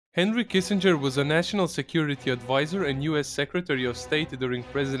Henry Kissinger was a national security advisor and US Secretary of State during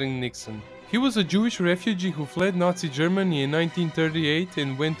President Nixon. He was a Jewish refugee who fled Nazi Germany in 1938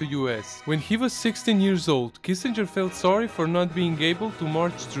 and went to US. When he was 16 years old, Kissinger felt sorry for not being able to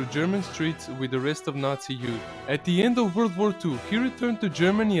march through German streets with the rest of Nazi youth. At the end of World War II, he returned to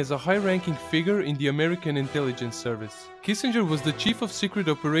Germany as a high-ranking figure in the American intelligence service. Kissinger was the chief of secret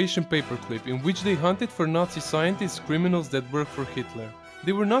operation Paperclip, in which they hunted for Nazi scientists, criminals that worked for Hitler.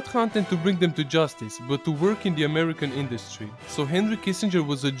 They were not hunted to bring them to justice, but to work in the American industry. So Henry Kissinger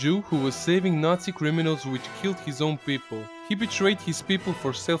was a Jew who was saving Nazi criminals which killed his own people. He betrayed his people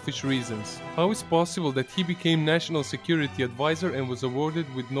for selfish reasons. How is possible that he became National Security Advisor and was awarded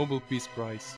with Nobel Peace Prize?